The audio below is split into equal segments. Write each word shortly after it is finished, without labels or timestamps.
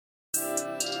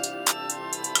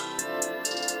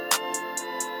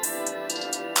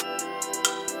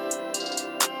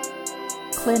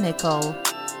Clinical.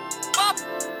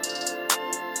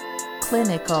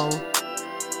 Clinical.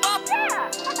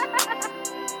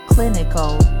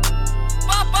 Clinical.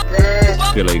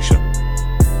 Population.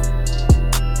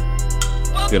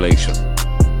 Population.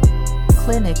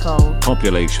 Clinical.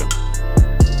 Population.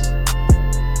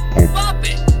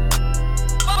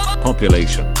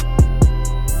 Population.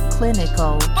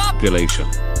 Clinical. Population.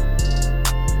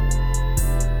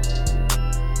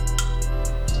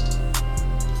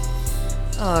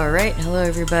 Alright, hello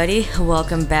everybody.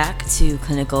 Welcome back to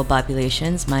Clinical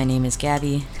Populations. My name is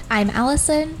Gabby. I'm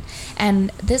Allison, and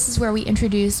this is where we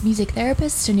introduce music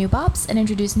therapists to new bops and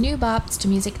introduce new bops to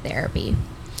music therapy.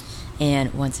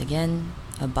 And once again,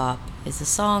 a bop is a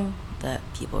song that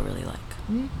people really like.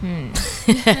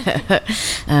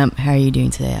 How are you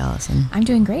doing today, Allison? I'm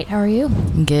doing great. How are you?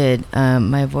 Good.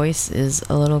 My voice is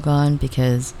a little gone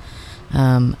because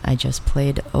I just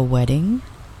played a wedding.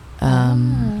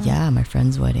 Yeah, my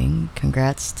friend's wedding.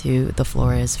 Congrats to the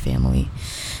Flores family.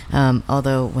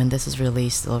 Although when this is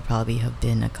released, it'll probably have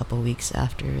been a couple weeks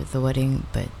after the wedding,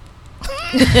 but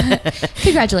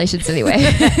Congratulations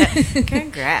anyway.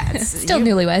 congrats. Still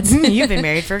newlyweds. You've been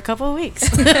married for a couple of weeks.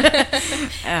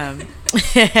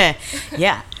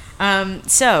 Yeah.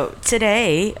 So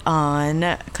today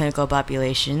on Clinical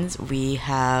Populations, we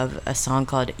have a song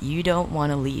called You Don't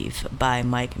Want to Leave by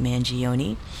Mike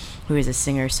Mangione, who is a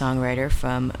singer-songwriter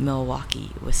from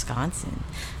Milwaukee, Wisconsin.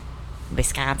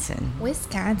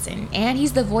 And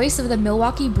he's the voice of the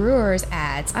Milwaukee Brewers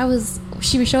ads.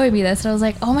 She was showing me this and I was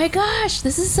like, oh my gosh,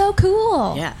 this is so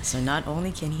cool. Yeah, so not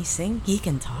only can he sing, he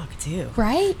can talk too.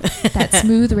 Right? That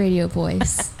smooth radio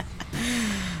voice.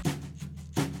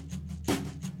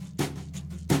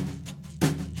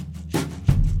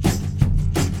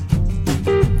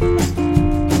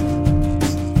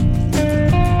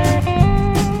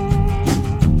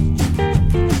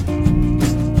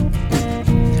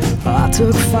 I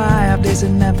took 5 days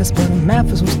in Memphis, but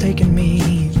Memphis was taking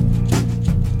me.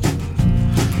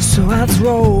 So I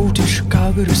drove to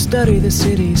Chicago to study the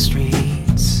city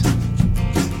streets.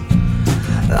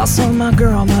 I saw my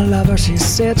girl, my lover, she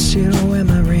said she'd wear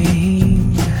my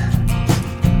ring.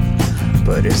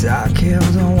 But as I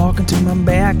kept on walking to my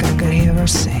back, I could hear her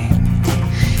sing.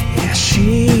 Yeah,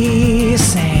 she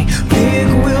sang, big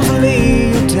wheels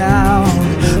lead you down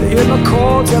in the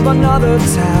cold of another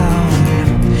town,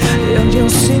 and you'll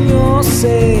sing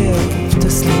yourself to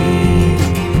sleep.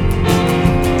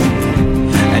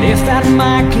 And if that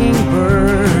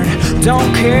mockingbird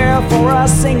don't care for a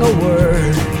single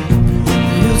word,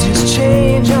 you'll just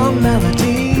change your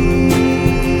melody.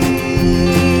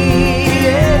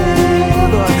 Yeah,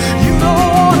 but you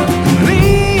don't wanna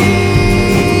leave.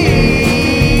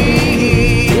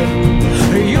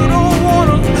 You don't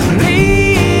wanna leave.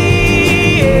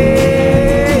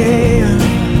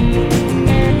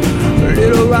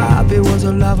 Little Robbie was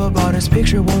a lover, but his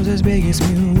picture was his biggest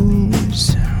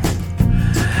muse.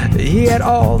 He had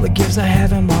all the gifts of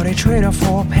heaven, but he traded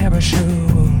for a pair of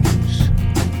shoes.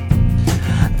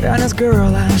 And his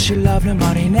girl, she loved him,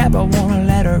 but he never wanna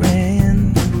let her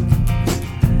in.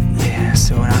 Yeah,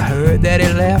 so when I heard that he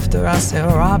left her, I said,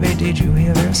 Robbie, did you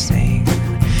hear her sing?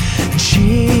 And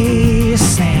she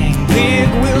sang, big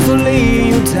wheels will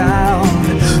lead you down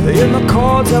in the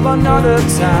courts of another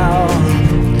town,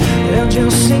 and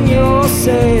just sing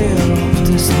yourself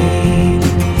to sleep.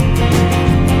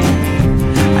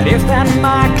 And if that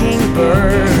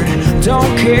mockingbird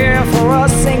don't care for a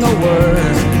single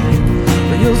word,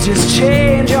 you'll just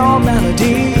change your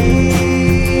melody.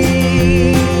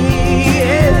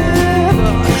 Yeah,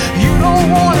 but you don't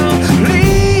wanna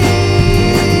leave.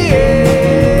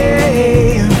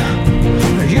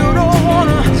 You don't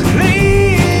wanna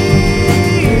leave.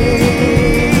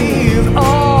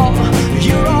 Oh,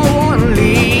 you don't wanna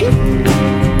leave.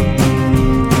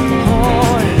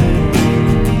 Oh, yeah.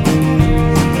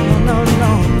 No, no,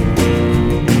 no.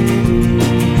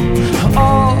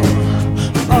 Oh,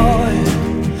 oh, yeah.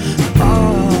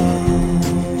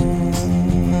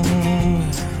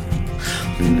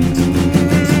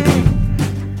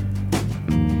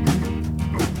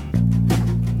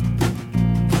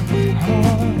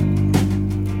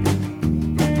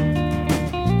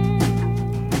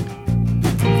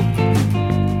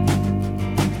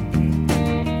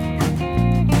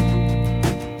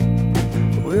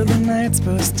 Well, the night's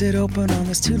busted open on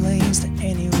those 2 lanes to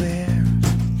anywhere.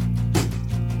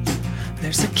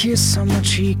 There's a kiss on my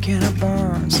cheek and a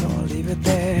burn, so I'll leave it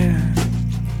there.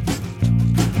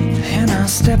 And I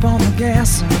step on the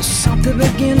gas and something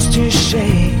begins to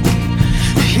shake.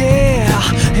 Yeah,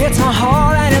 it's my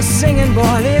heart and it's singing,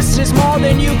 boy, this is more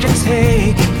than you can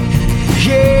take.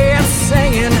 Yeah, it's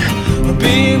singing,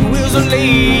 big wheels will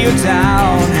lay you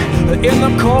down in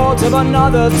the court of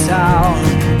another town,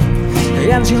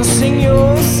 and you'll sing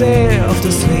yourself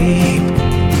to sleep.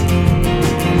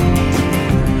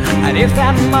 And if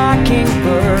that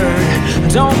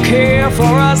mockingbird don't care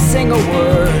for a single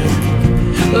word,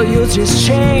 you'll just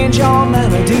change your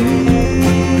melody.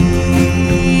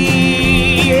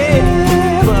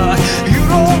 Yeah, but you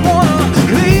don't wanna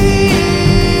leave.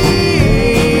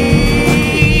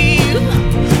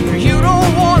 You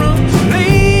don't wanna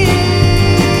leave.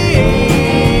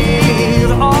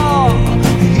 Oh,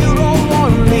 you don't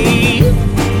wanna leave.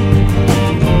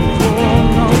 Oh,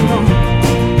 no, no.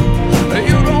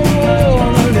 You don't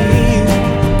wanna leave.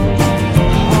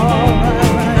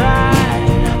 Alright.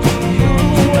 You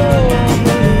don't wanna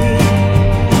leave.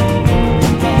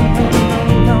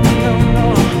 No, no, no.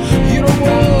 You don't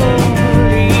wanna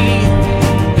leave.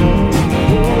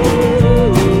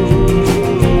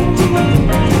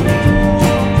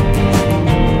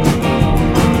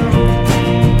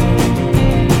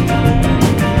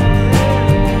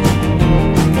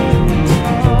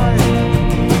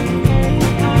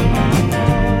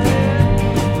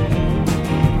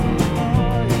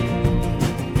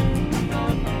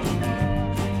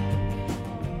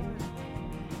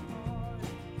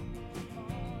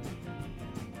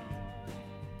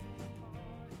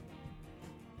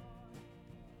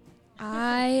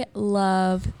 I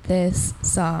love this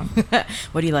song.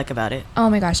 What do you like about it? Oh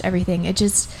my gosh, everything. It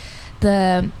just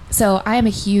so I am a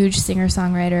huge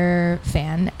singer-songwriter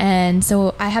fan, and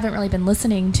so I haven't really been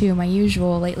listening to my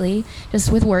usual lately.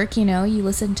 Just with work, you know, you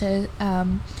listen to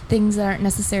things that aren't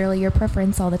necessarily your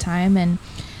preference all the time, and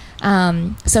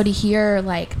so to hear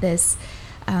like this,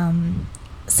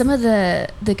 some of the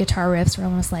guitar riffs were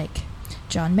almost like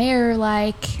John Mayer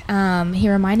like. He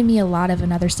reminded me a lot of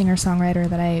another singer-songwriter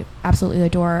that I absolutely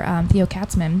adore, Theo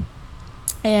Katzman.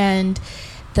 And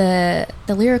the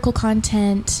lyrical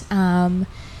content,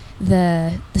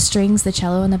 the strings, the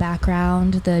cello in the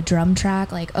background, the drum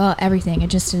track, like everything.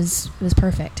 It was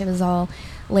perfect. It was all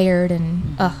layered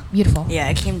and beautiful. Yeah,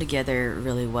 it came together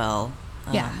really well.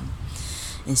 Yeah.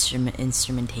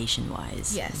 Instrumentation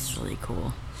wise. Yes. It's really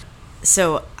cool.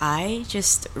 So I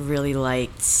just really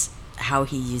liked how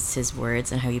he used his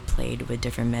words and how he played with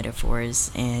different metaphors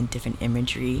and different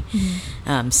imagery.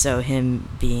 Mm-hmm. So him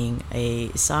being a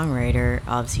songwriter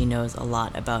obviously knows a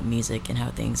lot about music and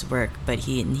how things work, but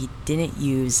he didn't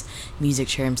use music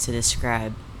terms to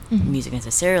describe music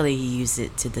necessarily. He used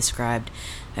it to describe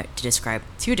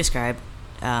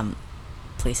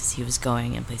places he was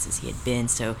going and places he had been.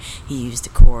 So he used the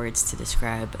chords to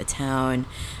describe a town.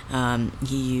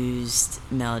 He used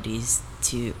the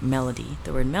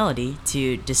word melody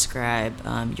to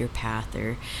describe your path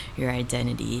or your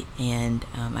identity, and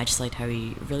I just liked how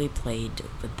he really played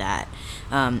with that.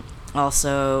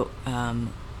 Also,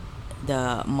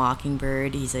 the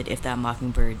mockingbird, he said, if that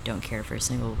mockingbird don't care for a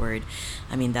single word.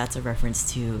 I mean, that's a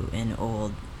reference to an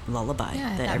old lullaby.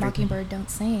 Yeah, that mockingbird don't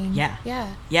sing.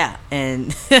 Yeah,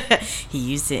 and he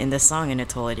used it in this song in a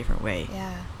totally different way.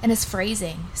 Yeah, and his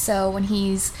phrasing. So when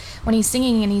he's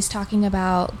singing and he's talking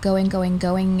about going,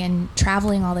 and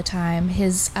traveling all the time,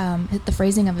 the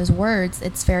phrasing of his words,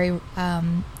 it's very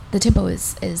the tempo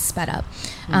is sped up,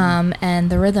 and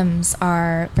the rhythms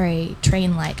are very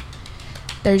train-like.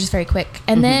 They're just very quick.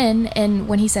 And then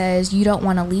when he says you don't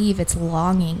want to leave, it's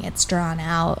longing, it's drawn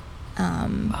out.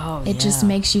 It just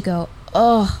makes you go,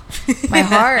 oh, my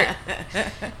heart.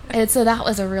 And so that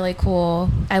was a really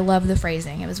cool. I love the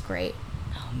phrasing. It was great.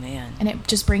 Oh man! And it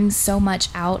just brings so much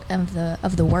out of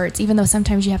the words, even though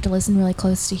sometimes you have to listen really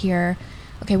close to hear,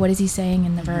 okay, what is he saying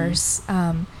in the verse?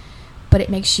 But it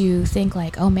makes you think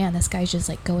like, oh man, this guy's just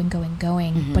like going,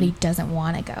 but he doesn't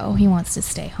want to go. He wants to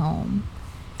stay home.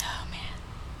 Oh man,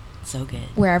 so good.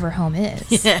 Wherever home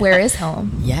is. Where is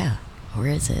home? Yeah,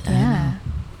 where is it? Yeah.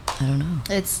 I don't know.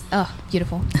 It's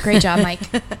beautiful. Great job, Mike.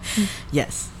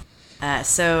 Yes.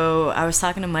 So I was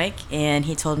talking to Mike, and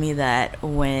he told me that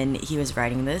when he was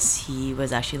writing this, he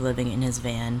was actually living in his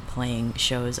van playing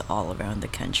shows all around the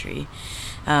country.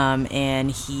 And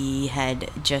he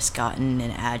had just gotten an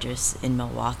address in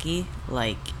Milwaukee,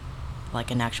 like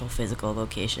an actual physical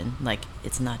location. Like,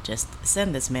 it's not just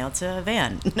send this mail to a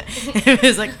van. It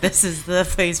was like, this is the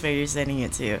place where you're sending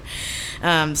it to.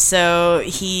 So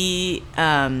he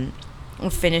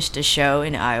finished a show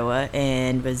in Iowa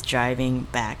and was driving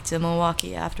back to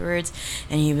Milwaukee afterwards,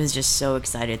 and he was just so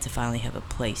excited to finally have a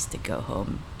place to go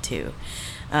home to.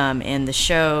 And the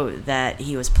show that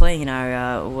he was playing in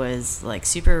Iowa was like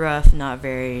super rough, not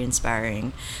very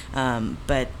inspiring,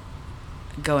 but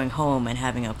going home and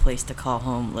having a place to call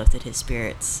home lifted his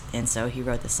spirits, and so he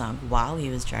wrote the song while he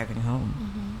was driving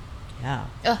home. Yeah.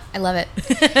 Oh, I love it.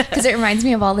 Because it reminds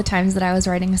me of all the times that I was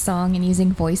writing a song and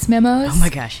using voice memos. Oh my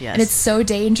gosh, yes. And it's so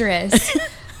dangerous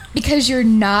because you're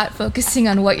not focusing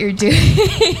on what you're doing.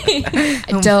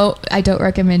 I don't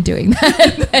recommend doing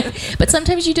that. But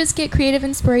sometimes you just get creative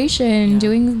inspiration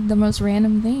doing the most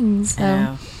random things. So, I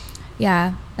know.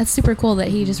 yeah, that's super cool that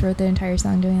he just wrote the entire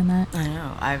song doing that. I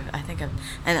know.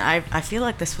 I feel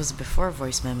like this was before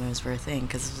voice memos were a thing,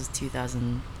 because this was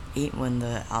 2008 when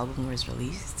the album was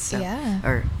released. So,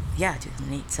 Yeah.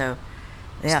 2008. So,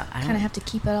 yeah. I Kind of have to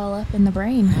keep it all up in the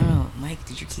brain. I don't know. Mike,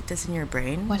 did you keep this in your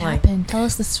brain? What happened? Tell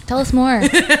us more.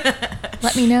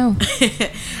 Let me know.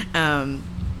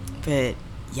 But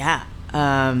yeah.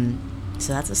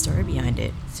 So that's the story behind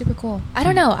it. Super cool. I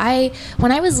don't know.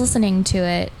 When I was listening to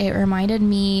it, it reminded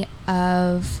me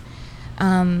of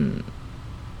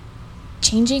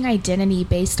changing identity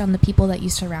based on the people that you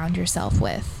surround yourself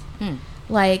with.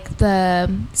 Like the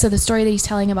story that he's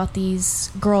telling about these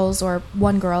girls, or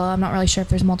one girl, I'm not really sure if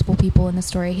there's multiple people in the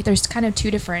story. There's kind of two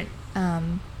different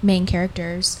main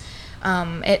characters.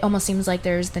 It almost seems like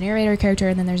there's the narrator character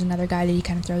and then there's another guy that he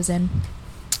kind of throws in.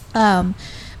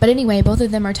 But anyway, both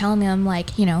of them are telling them,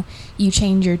 like, you know, you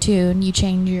change your tune, you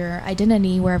change your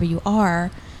identity wherever you are.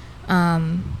 But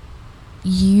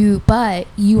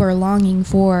you are longing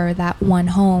for that one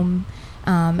home,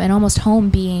 and almost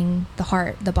home being the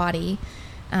heart, the body.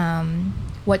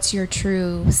 What's your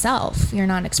true self? You're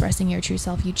not expressing your true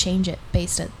self. You change it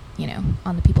based on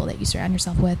the people that you surround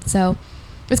yourself with. So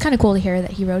it was kind of cool to hear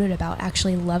that he wrote it about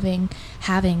actually loving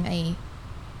having a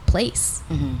place.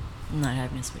 Mm-hmm. Not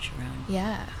having to switch around.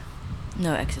 Yeah.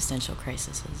 No existential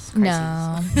crises.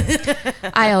 No.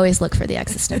 I always look for the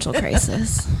existential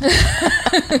crisis.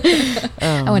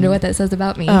 I wonder what that says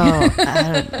about me. Do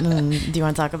you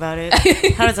want to talk about it?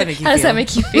 How does that make you feel? How does that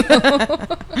make you feel?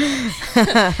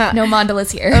 No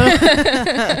mandalas here.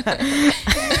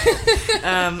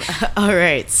 All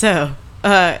right. So,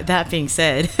 that being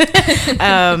said,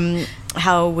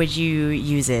 how would you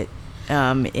use it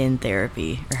in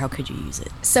therapy, or how could you use it?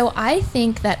 So I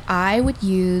think that I would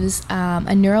use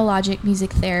a neurologic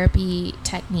music therapy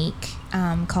technique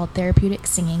called therapeutic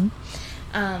singing.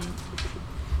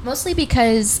 Mostly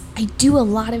because I do a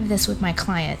lot of this with my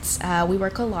clients. We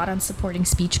work a lot on supporting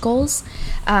speech goals.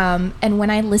 And when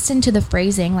I listened to the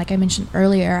phrasing, like I mentioned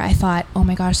earlier, I thought, oh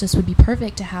my gosh, this would be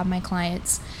perfect to have my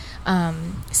clients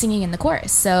singing in the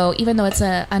chorus. So even though it's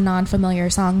a non-familiar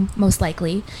song, most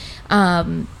likely,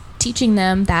 teaching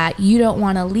them that you don't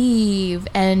want to leave,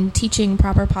 and teaching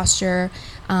proper posture,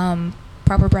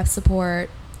 proper breath support,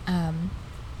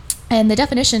 and the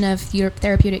definition of your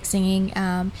therapeutic singing,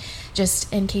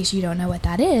 just in case you don't know what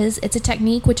that is, it's a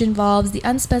technique which involves the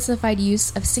unspecified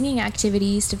use of singing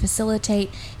activities to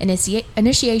facilitate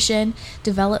initiation,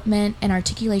 development, and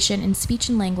articulation in speech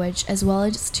and language, as well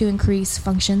as to increase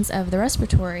functions of the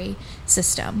respiratory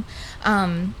system.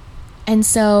 And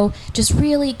so just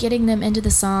really getting them into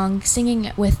the song, singing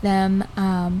it with them,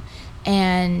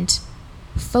 and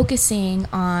focusing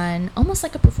on almost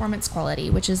like a performance quality,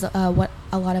 which is what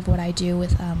a lot of what I do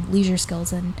with leisure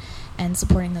skills and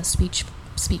supporting those speech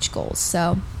goals.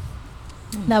 So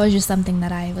that was just something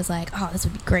that I was like, oh, this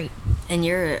would be great. And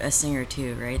you're a singer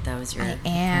too, right? That was your... I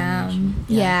am.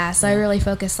 Yeah, so I really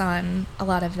focus on a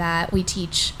lot of that. We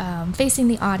teach facing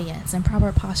the audience and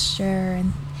proper posture,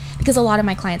 and because a lot of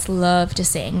my clients love to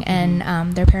sing,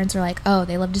 and their parents are like, oh,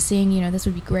 they love to sing, this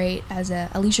would be great as a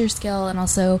leisure skill, and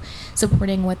also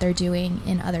supporting what they're doing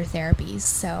in other therapies.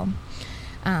 So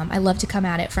I love to come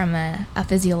at it from a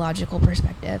physiological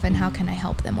perspective, and how can I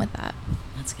help them with that?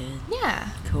 That's good. Yeah.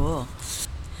 Cool.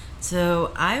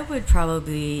 So I would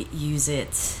probably use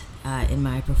it in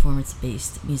my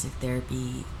performance-based music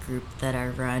therapy group that I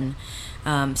run.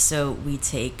 So we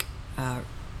take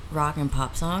rock and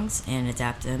pop songs and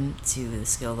adapt them to the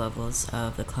skill levels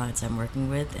of the clients I'm working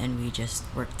with, and we just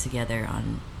work together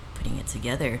on putting it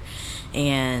together.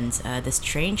 And this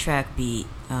train track beat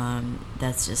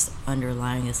that's just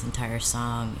underlying this entire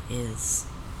song is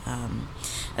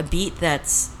a beat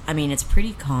that's, it's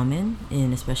pretty common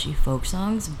in especially folk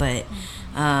songs, but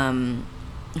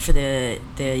for the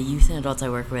youth and adults I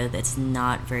work with, it's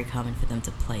not very common for them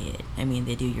to play it.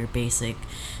 They do your basic,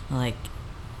 like,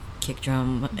 kick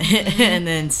drum and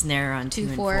then snare on 2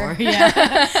 and 4.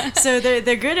 Yeah. So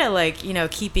they're good at, like,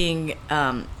 keeping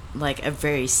like a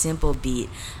very simple beat,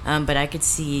 but I could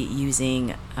see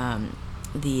using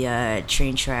the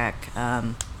train track,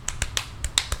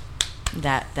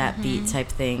 that beat type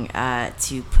thing,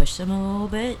 to push them a little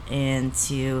bit, and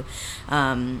to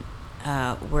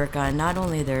work on not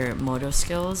only their motor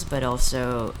skills but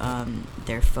also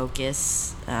their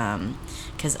focus,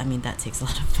 because I mean that takes a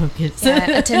lot of focus.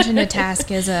 Yeah, attention to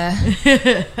task is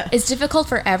it's difficult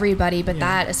for everybody, but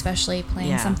that especially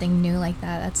playing something new like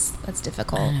that's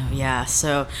difficult. I know, yeah.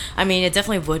 So I mean, it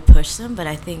definitely would push them, but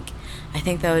I think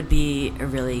that would be a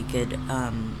really good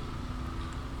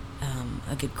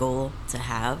a good goal to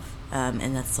have,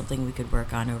 and that's something we could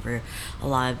work on over a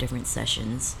lot of different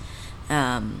sessions,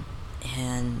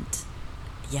 and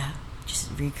yeah, just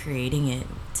recreating it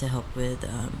to help with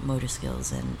motor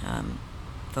skills and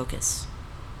focus.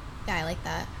 Yeah, I like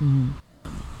that. Mm-hmm.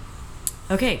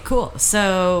 Okay, cool.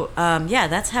 So, yeah,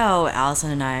 that's how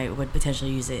Allison and I would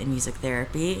potentially use it in music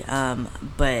therapy.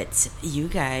 But you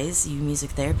guys, you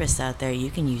music therapists out there,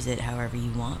 you can use it however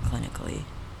you want clinically.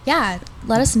 Yeah,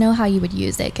 let us know how you would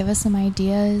use it. Give us some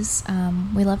ideas.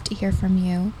 We love to hear from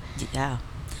you. Yeah.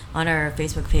 On our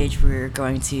Facebook page, we're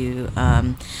going to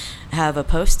have a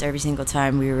post every single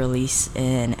time we release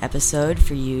an episode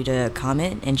for you to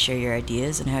comment and share your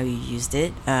ideas and how you used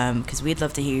it, because we'd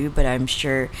love to hear you, but I'm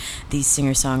sure these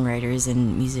singer-songwriters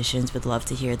and musicians would love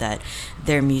to hear that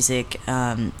their music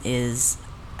is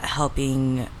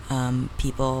helping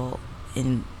people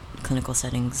in clinical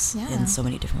settings in so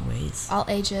many different ways. All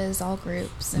ages, all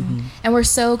groups, and we're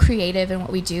so creative in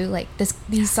what we do. Like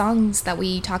these songs that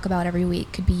we talk about every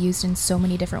week could be used in so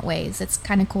many different ways. It's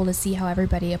kind of cool to see how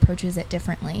everybody approaches it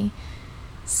differently.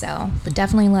 So, but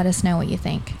definitely let us know what you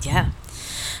think. Yeah.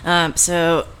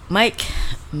 So Mike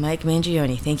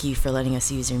Mangione, thank you for letting us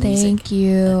use your music. Thank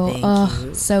you. Thank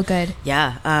you. So good.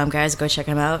 Yeah, guys, go check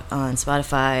him out on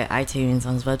Spotify, iTunes,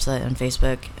 on his website, on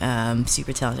Facebook.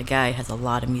 Super talented guy, has a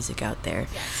lot of music out there.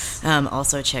 Yes.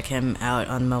 Also check him out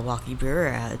on Milwaukee Brewer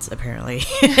ads, apparently.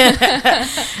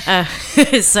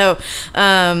 So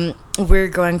we're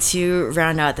going to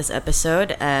round out this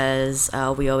episode as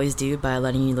we always do by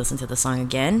letting you listen to the song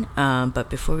again. But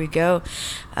before we go,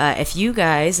 if you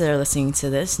guys that are listening to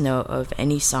this know of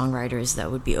any songwriters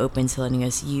that would be open to letting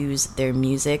us use their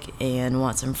music and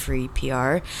want some free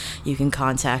PR, you can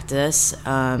contact us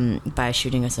by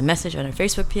shooting us a message on our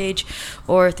Facebook page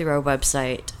or through our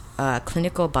website,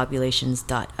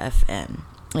 clinicalbobulations.fm.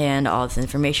 And all this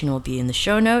information will be in the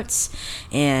show notes,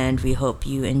 and we hope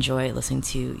you enjoy listening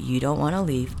to You Don't Want to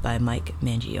Leave by Mike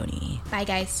Mangione. Bye,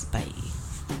 guys. Bye.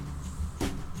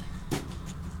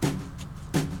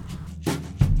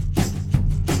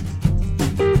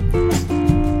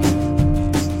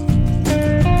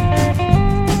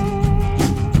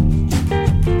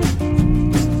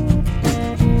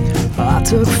 I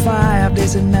took 5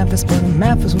 days in Memphis, but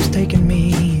Memphis was taking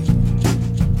me.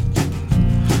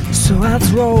 So I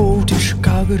drove to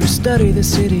Chicago to study the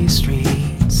city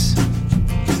streets.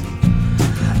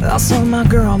 I saw my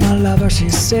girl, my lover, she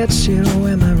said she'd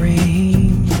wear my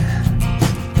ring.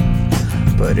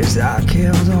 But as I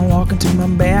kept on walking to my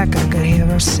back, I could hear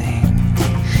her sing.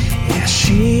 Yeah,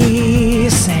 she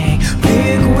sang,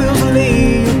 big wheels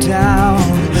lead you down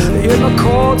in the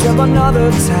courts of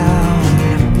another town,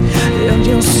 and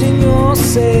you'll sing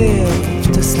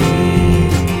yourself to sleep.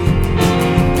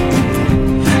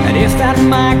 And if that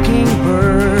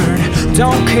mockingbird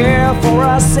don't care for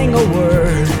a single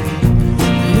word,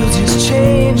 you'll just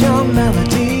change your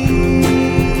melody.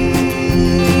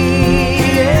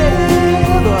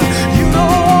 Yeah, but you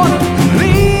don't wanna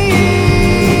leave.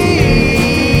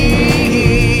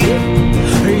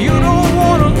 You don't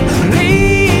wanna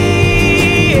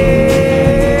leave.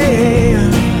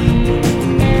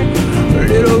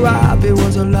 Little Robbie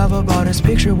was a lover, but his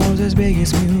picture was as big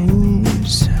as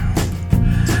muse.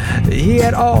 He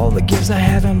had all the gifts of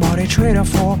heaven, but he traded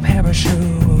for a pair of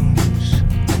shoes.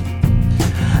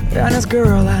 And his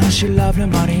girl, she loved him,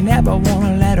 but he never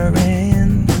wanna let her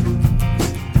in.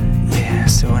 Yeah,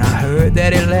 so when I heard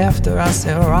that he left her, I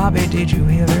said, Robbie, did you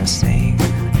hear her sing?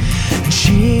 And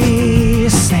she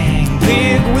sang,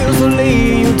 big wheels will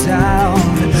lay you down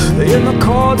in the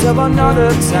courts of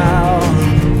another town,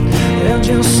 and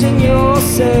you'll sing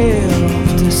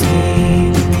yourself to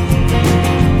sleep.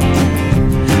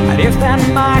 And if that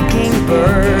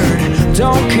mockingbird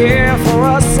don't care for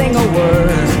a single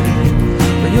word,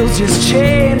 but you'll just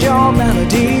change your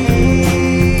melody.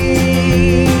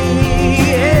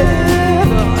 Yeah,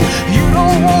 but you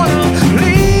don't wanna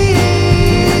leave.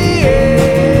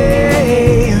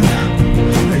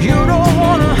 You don't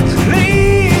wanna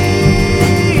leave.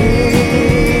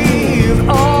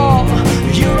 Oh,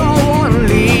 you don't wanna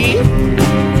leave.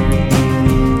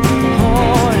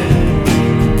 Oh, yeah.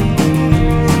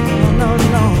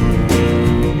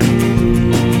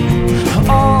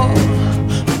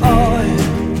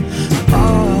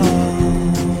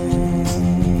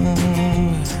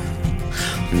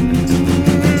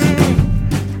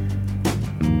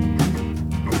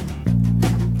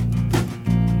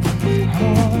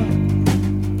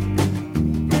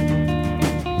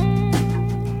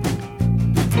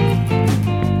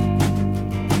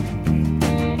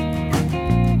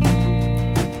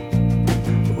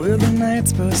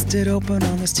 head's busted open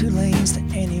on those 2 lanes to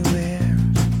anywhere.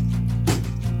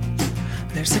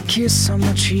 There's a kiss on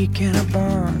my cheek and a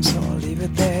burn, so I'll leave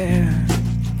it there.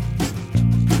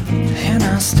 And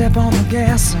I step on the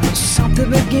gas and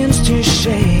something begins to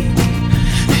shake.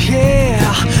 Yeah,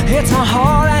 it's my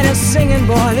heart and it's singing,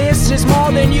 boy, this is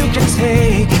more than you can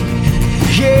take.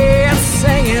 Yeah, it's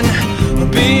singing,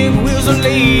 big wheels will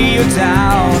lay you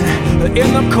down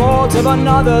in the cold of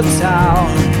another town,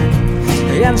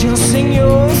 and you'll sing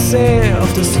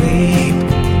yourself to sleep.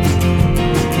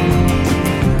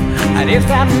 And if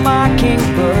that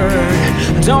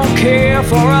mockingbird don't care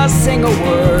for a single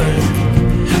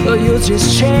word, you'll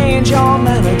just change your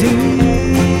melody.